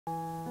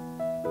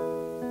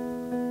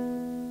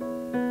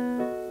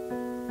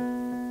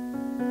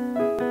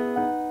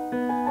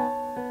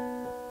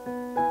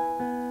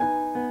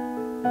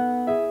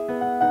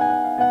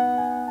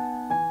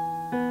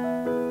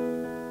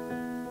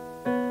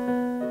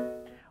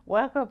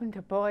Welcome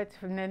to Poets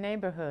from the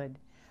Neighborhood.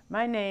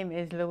 My name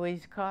is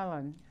Louise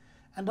Colln.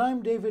 And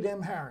I'm David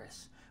M.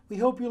 Harris. We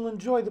hope you'll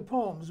enjoy the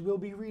poems we'll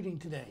be reading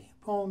today,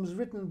 poems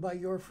written by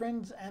your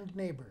friends and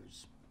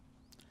neighbors.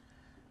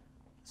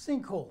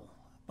 Sinkhole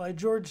by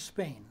George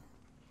Spain.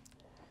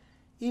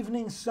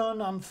 Evening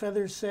sun on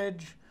feather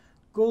sedge,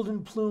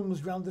 golden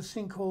plumes round the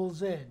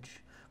sinkhole's edge,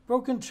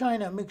 broken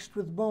china mixed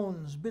with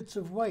bones, bits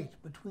of white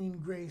between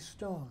gray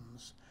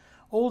stones,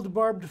 old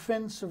barbed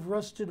fence of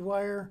rusted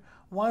wire,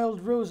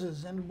 wild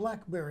roses and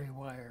blackberry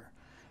wire.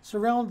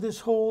 Surround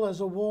this hole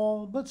as a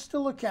wall, but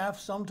still a calf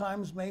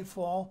sometimes may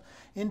fall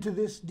into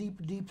this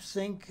deep, deep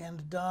sink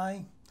and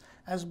die,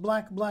 as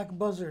black, black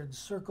buzzards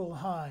circle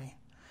high.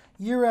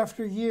 Year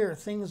after year,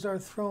 things are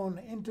thrown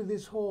into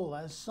this hole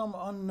as some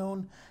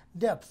unknown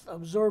depth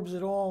absorbs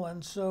it all,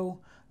 and so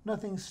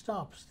nothing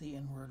stops the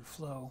inward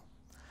flow.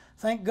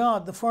 Thank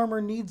God the farmer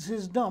needs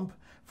his dump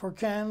for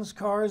cans,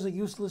 cars, a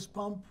useless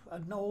pump,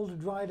 an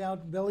old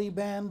dried-out belly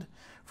band,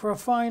 for a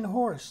fine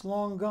horse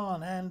long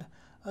gone, and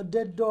a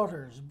dead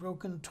daughter's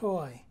broken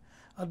toy,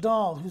 a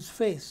doll whose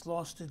face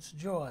lost its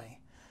joy.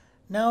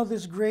 Now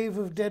this grave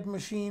of dead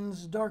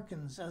machines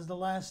darkens as the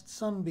last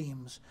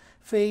sunbeams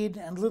fade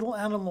and little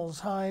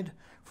animals hide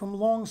from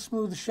long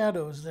smooth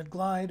shadows that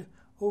glide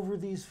over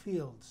these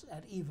fields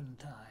at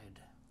eventide.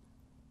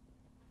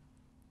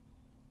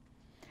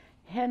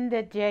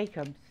 Hinda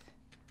Jacobs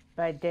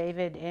by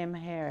David M.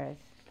 Harris.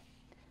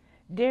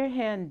 Dear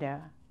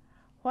Hinda,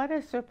 what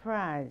a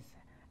surprise.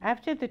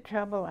 After the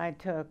trouble I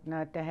took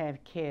not to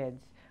have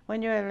kids,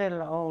 when you're a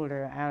little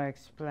older, I'll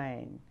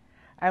explain.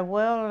 A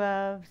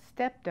well-loved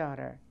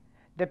stepdaughter,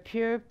 the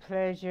pure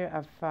pleasure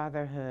of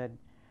fatherhood.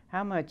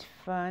 How much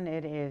fun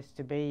it is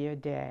to be your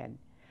dad.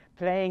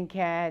 Playing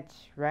catch,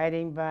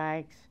 riding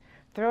bikes,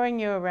 throwing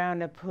you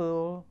around a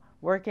pool,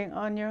 working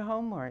on your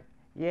homework.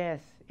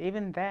 Yes,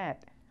 even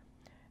that.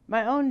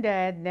 My own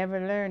dad never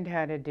learned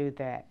how to do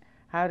that,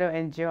 how to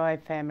enjoy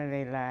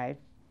family life.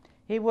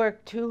 He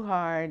worked too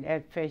hard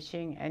at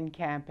fishing and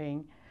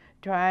camping,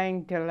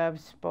 trying to love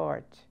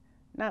sports,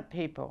 not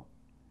people.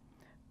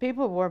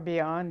 People were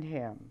beyond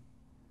him,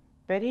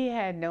 but he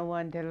had no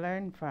one to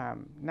learn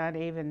from, not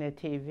even the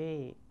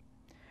TV.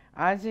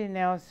 Ozzie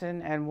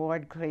Nelson and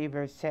Ward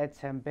Cleaver set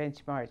some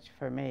benchmarks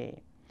for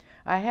me.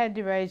 I had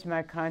to raise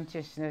my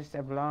consciousness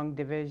of long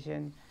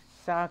division,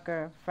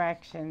 soccer,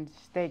 fractions,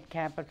 state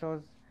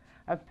capitals,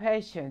 of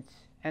patience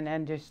and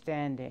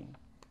understanding.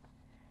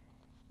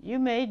 You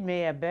made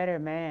me a better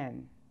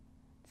man.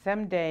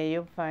 Someday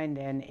you'll find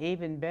an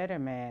even better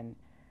man.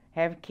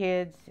 Have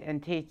kids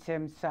and teach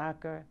them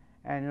soccer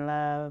and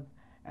love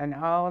and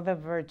all the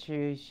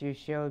virtues you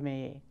showed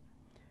me.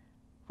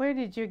 Where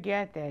did you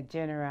get that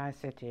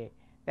generosity,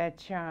 that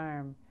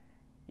charm,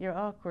 your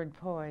awkward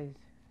poise?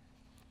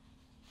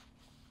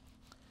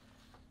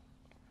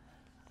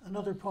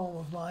 Another poem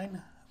of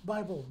mine,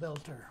 Bible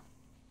Belter.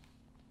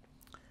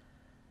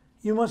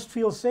 You must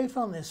feel safe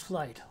on this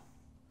flight.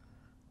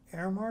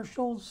 Air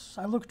marshals?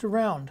 I looked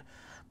around,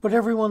 but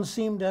everyone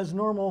seemed as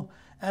normal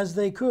as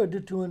they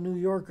could to a New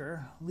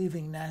Yorker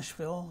leaving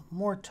Nashville.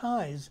 More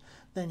ties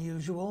than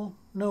usual,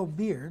 no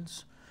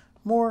beards,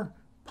 more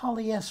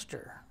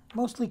polyester,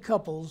 mostly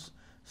couples,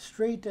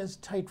 straight as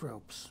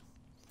tightropes.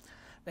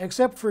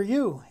 Except for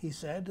you, he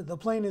said, the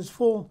plane is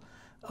full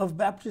of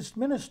Baptist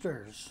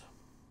ministers.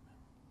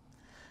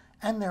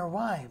 And their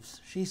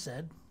wives, she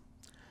said.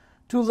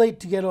 Too late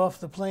to get off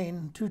the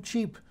plane, too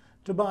cheap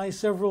to buy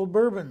several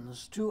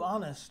bourbons, too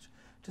honest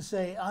to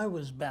say I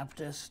was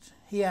Baptist.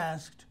 He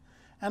asked,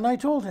 and I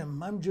told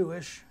him I'm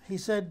Jewish. He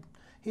said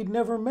he'd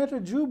never met a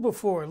Jew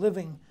before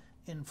living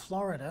in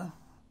Florida.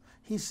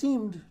 He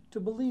seemed to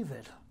believe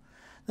it.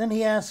 Then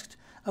he asked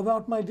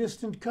about my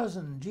distant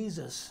cousin,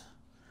 Jesus.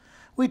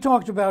 We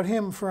talked about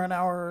him for an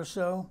hour or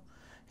so.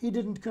 He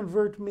didn't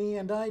convert me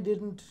and I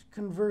didn't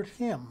convert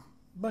him,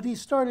 but he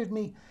started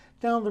me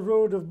down the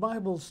road of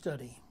Bible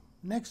study.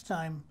 Next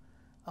time,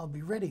 I'll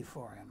be ready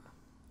for him.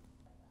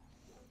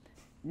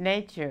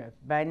 Nature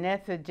by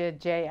Nethraja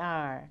J,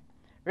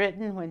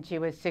 written when she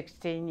was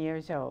 16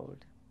 years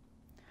old.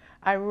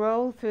 I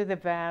roll through the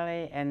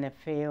valley and the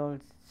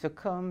fields,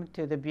 succumb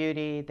to the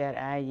beauty that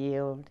I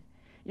yield.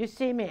 You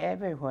see me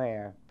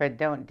everywhere, but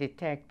don't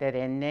detect that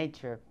in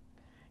nature,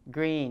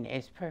 green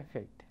is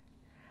perfect.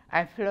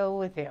 I flow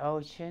with the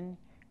ocean,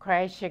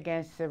 crash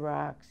against the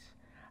rocks.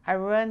 I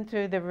run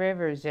through the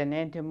rivers and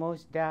into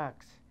most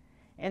docks.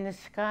 In the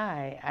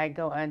sky, I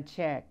go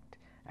unchecked,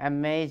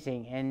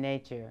 amazing in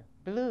nature.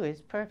 Blue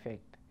is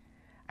perfect.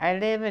 I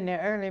live in the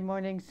early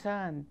morning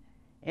sun.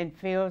 In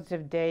fields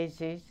of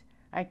daisies,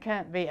 I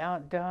can't be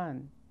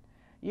outdone.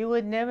 You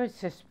would never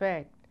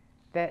suspect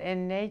that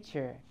in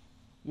nature,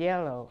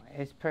 yellow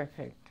is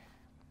perfect.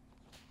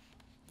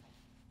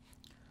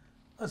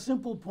 A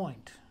Simple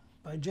Point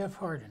by Jeff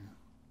Hardin.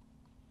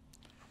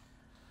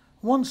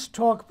 Once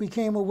talk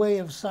became a way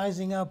of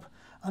sizing up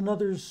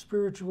another's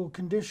spiritual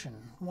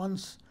condition.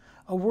 Once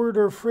a word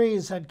or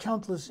phrase had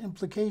countless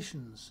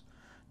implications.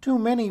 Too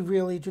many,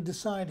 really, to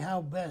decide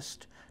how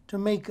best to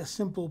make a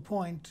simple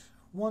point.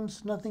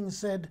 Once nothing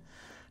said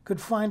could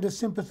find a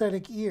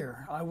sympathetic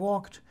ear, I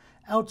walked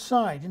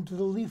outside into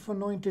the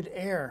leaf-anointed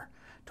air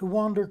to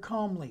wander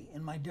calmly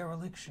in my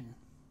dereliction.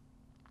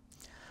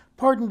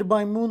 Pardoned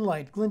by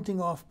moonlight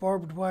glinting off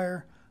barbed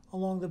wire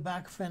along the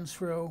back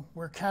fence row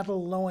where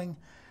cattle lowing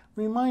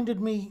reminded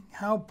me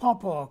how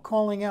Pawpaw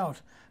calling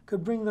out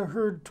could bring the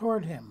herd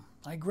toward him,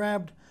 I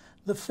grabbed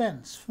the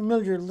fence,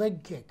 familiar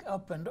leg kick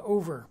up and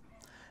over.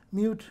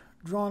 Mute,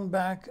 drawn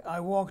back, I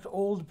walked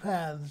old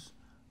paths,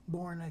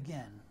 born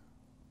again.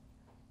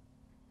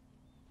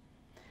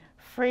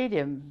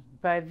 Freedom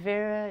by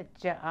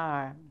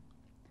VeerajaR.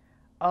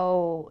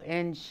 Oh,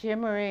 in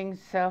shimmering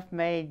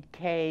self-made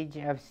cage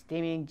of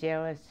steaming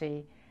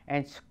jealousy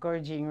and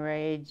scourging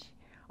rage,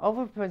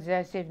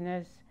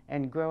 over-possessiveness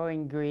and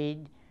growing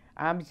greed,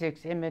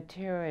 objects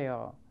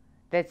immaterial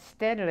that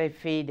steadily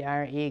feed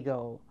our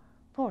ego.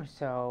 Poor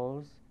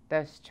souls,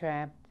 thus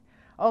trapped,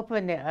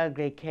 open the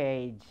ugly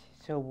cage,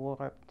 so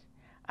warped.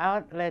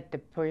 Out let the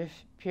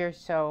pure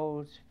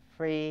souls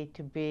free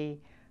to be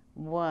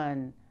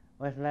one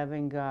with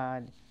loving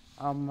God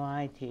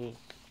Almighty.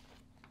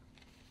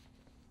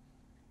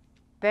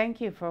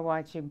 Thank you for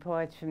watching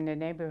Poets from the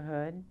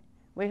Neighborhood.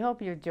 We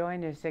hope you'll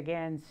join us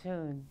again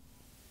soon.